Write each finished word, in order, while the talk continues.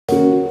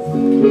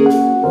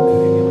Come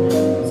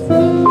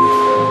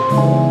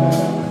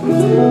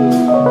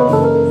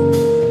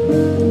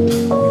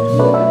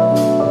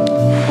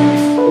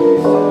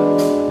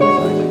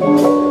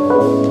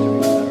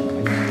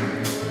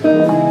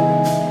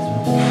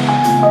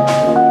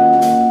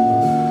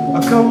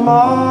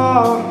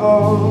on,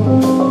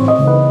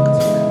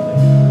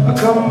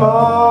 come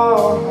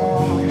on.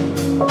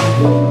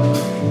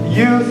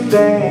 You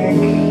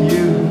think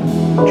you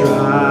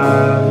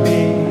drive me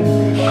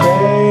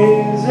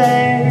crazy.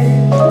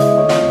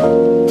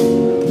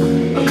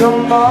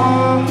 Come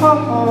on,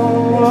 come on.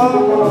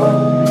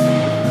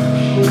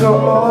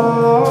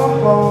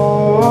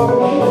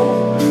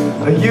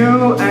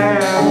 You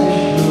and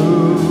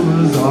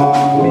shoes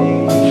on me.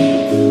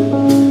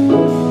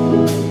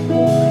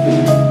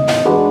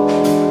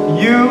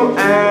 You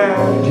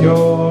and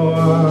your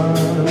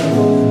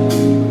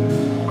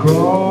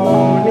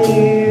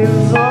cronies,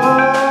 oh,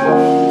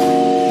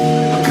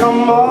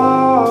 come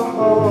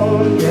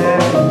on,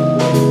 yeah,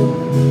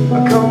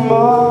 come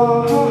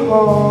on,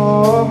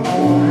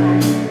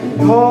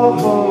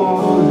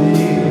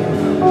 holy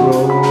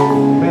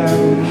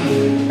Roman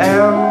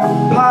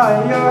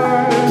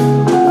Empire,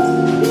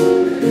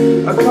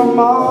 come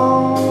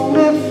on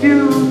if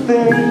you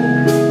think,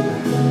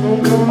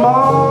 come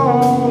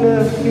on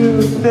if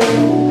you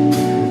think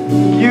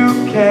you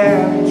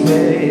can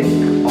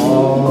take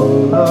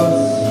all us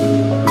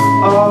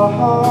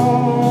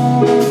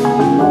home.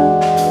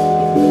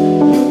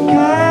 You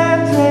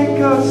can't take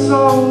us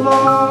so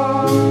long.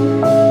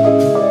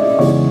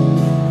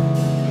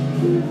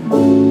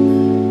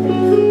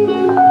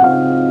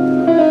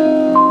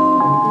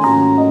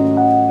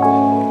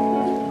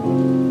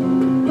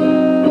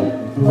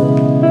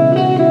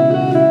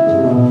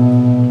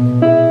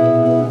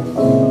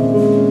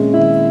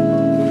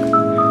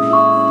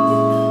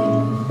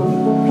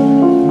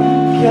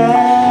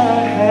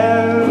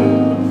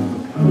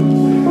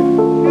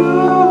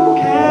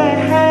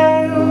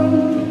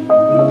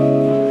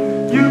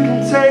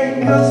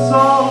 Take us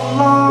so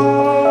long.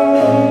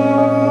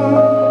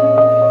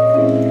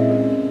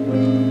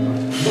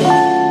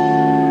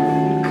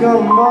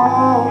 Come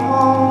on,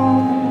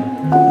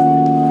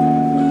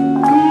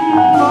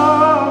 come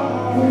on.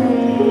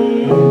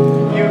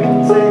 You can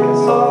take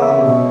us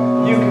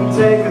all. You can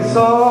take us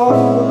all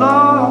long.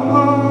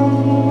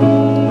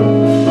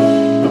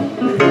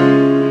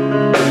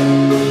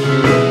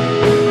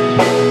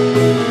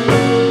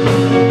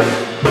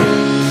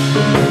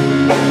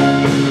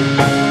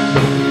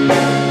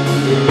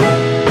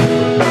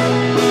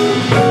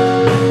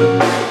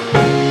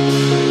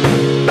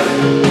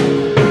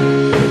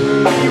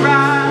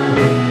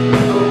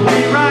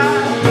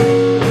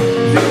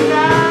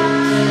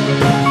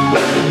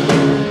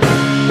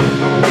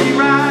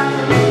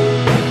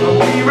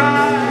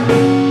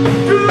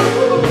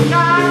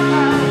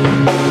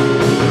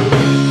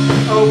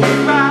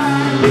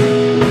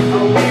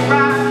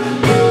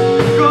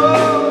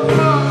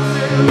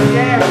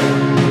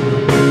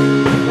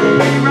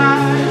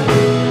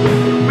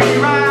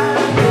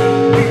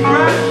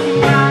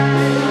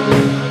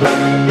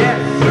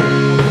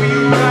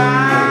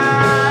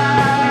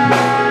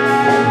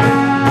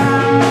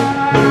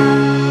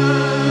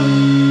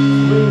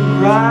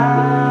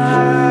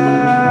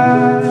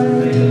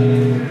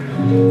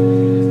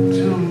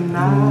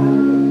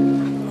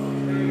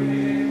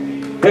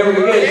 Here we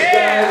go, Gish,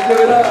 guys, give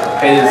it up.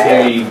 Hey, this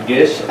is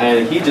Gish,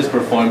 and he just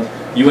performed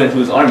 "You Went to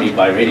His Army"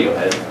 by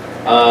Radiohead.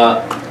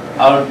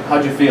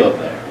 How'd you feel up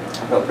there?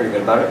 I felt pretty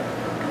good about it.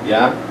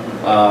 Yeah?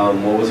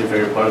 What was your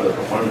favorite part of the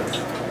performance?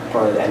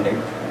 Probably the ending.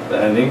 The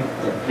ending?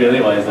 Yeah. Really?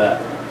 Why is that?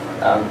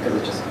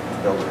 Because it just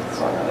filled with the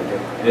song I like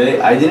it.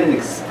 Really? I didn't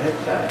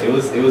expect that. It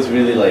was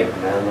really like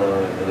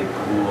mellow and really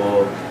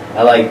cool.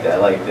 I liked it.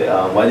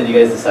 Why did you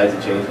guys decide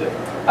to change it?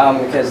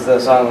 Because the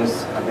song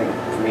was, I think,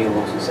 for me, a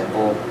little too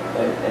simple,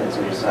 and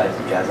so we decided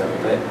to jazz up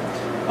a bit.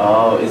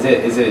 Oh, is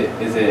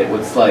it?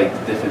 What's like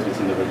the difference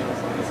between the original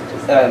song? Is it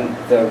just?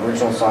 The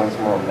original song is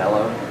more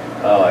mellow.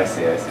 Oh, I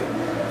see.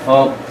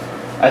 Well,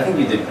 I think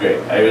you did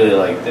great. I really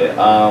liked it.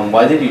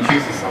 Why did you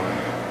choose this song?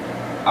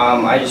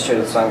 I just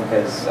chose the song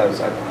because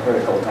I've heard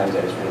it a couple times.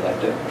 I just really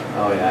liked it.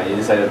 Oh yeah, you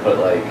decided to put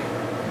like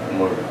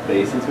more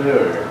bass into it,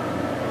 or?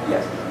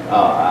 Yes.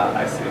 Oh,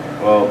 I see.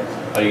 Well,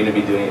 are you gonna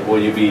be will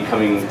you be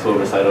coming to a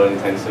recital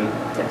anytime soon?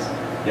 Yes.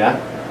 Yeah?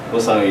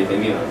 What song are you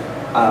thinking of?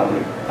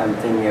 I'm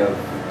thinking of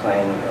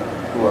playing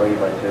Who Are You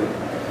by Who.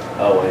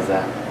 Oh, why is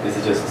that? Is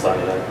it just a song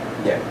you like?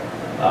 Yeah.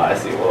 Oh, I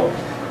see. Well,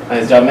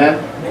 nice job,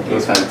 man. Thank you. It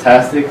was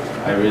fantastic.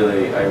 I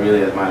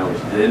really admire what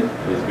you did.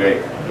 It was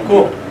great. Thank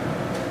Cool. You.